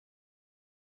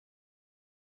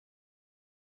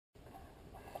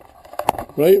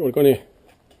Right, we're going to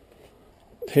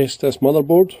test this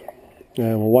motherboard.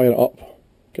 We'll wire it up,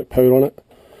 get power on it,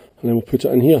 and then we'll put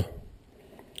it in here.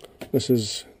 This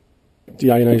is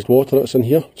deionized water that's in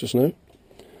here just now,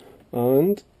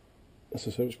 and this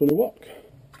is how it's going to work.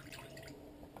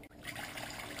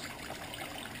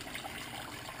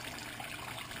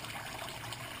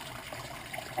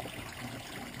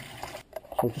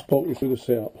 So I'll just talk you through the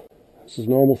setup. This is a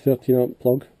normal 13 amp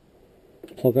plug.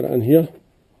 Plug it in here.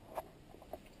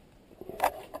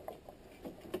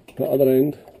 The other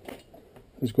end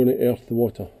is going to earth the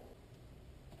water.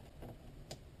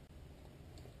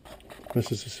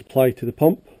 This is the supply to the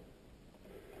pump.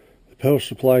 The power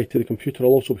supply to the computer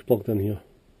will also be plugged in here.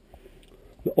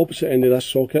 The opposite end of this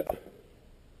socket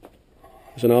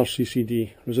is an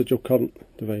RCCD, residual current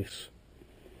device.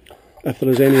 If there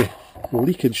is any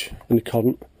leakage in the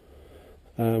current,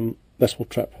 this will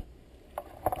trip.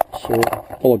 So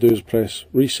all I do is press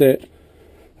reset,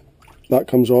 that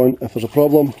comes on. If there's a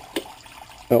problem,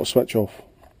 it'll switch off.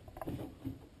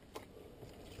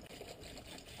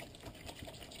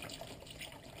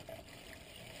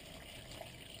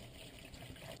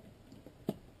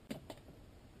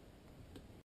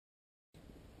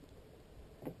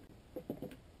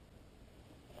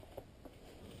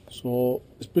 So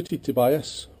it's booted to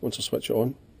bias once I switch it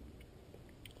on.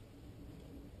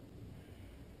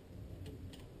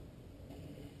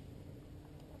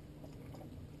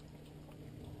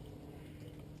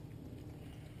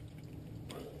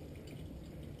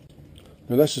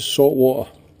 Now this is salt water,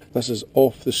 this is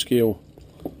off the scale.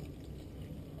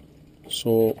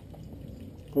 So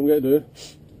what I'm going to do,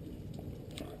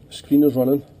 the screen is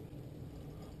running,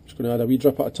 I'm just going to add a wee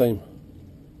drip at a time.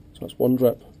 So that's one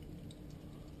drip.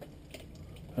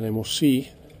 And then we'll see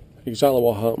exactly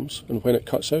what happens and when it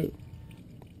cuts out.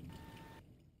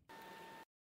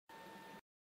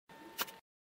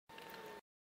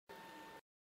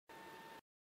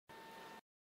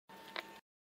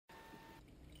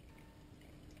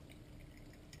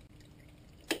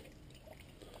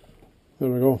 There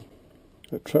we go.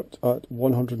 It tripped at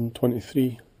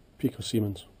 123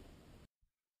 picosiemens.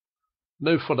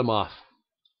 Now for the math.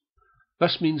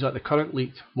 This means that the current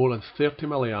leaked more than 30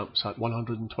 milliamps at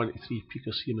 123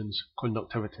 picosiemens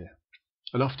conductivity,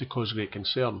 enough to cause great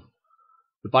concern.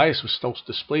 The bias was still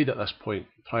displayed at this point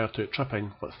prior to it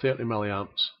tripping, but 30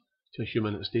 milliamps to a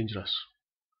human is dangerous.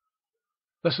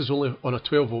 This is only on a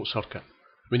 12 volt circuit.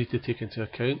 We need to take into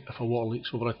account if a water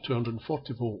leaks over a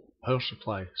 240 volt power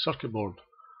supply circuit board.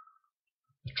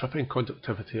 The tripping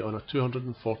conductivity on a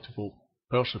 240 volt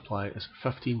power supply is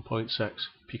 15.6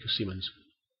 picosiemens.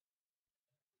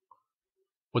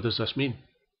 What does this mean?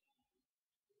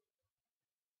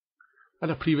 In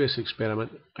a previous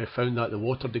experiment, I found that the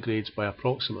water degrades by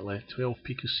approximately 12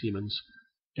 picosiemens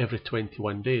every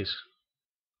 21 days,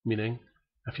 meaning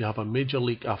if you have a major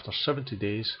leak after 70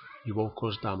 days, you will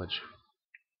cause damage.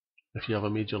 If you have a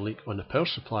major leak on the power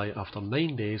supply after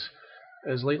 9 days,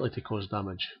 it is likely to cause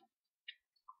damage.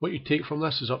 What you take from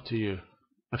this is up to you.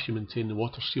 If you maintain the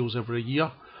water seals every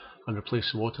year and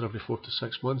replace the water every 4 to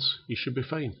 6 months, you should be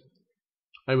fine.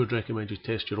 I would recommend you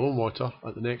test your own water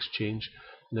at the next change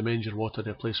and amend your water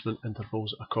replacement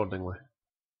intervals accordingly.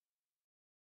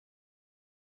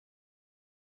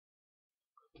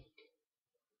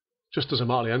 Just as a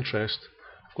matter of interest,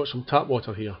 I've got some tap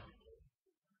water here,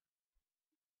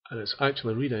 and it's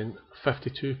actually reading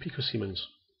 52 picosiemens,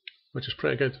 which is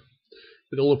pretty good.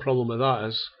 But the only problem with that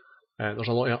is there's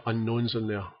a lot of unknowns in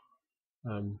there,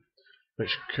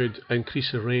 which could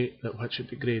increase the rate at which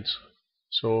it degrades.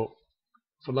 So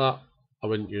for that, I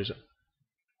wouldn't use it.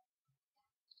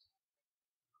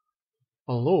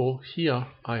 Although here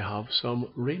I have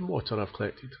some rainwater I've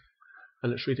collected,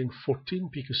 and it's reading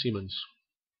 14 picosiemens.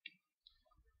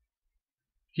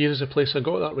 Here is the place I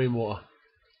got that rainwater,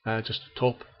 just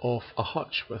top of a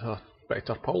hutch with a bit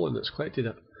of tarpaulin that's collected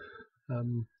it.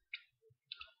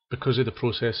 Because of the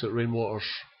process that rainwater's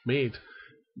made,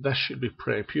 this should be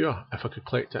pretty pure if I could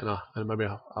collect it in maybe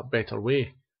a better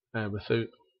way without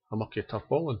a mucky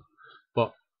tarpaulin.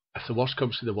 But if the worst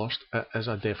comes to the worst, it is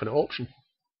a definite option.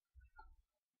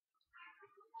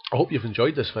 I hope you've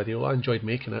enjoyed this video. I enjoyed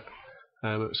making it.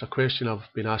 It's a question I've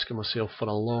been asking myself for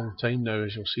a long time now,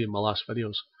 as you'll see in my last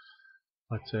videos.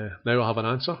 But now I have an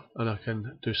answer and I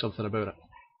can do something about it.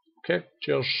 Okay,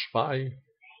 cheers, bye,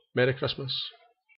 Merry Christmas.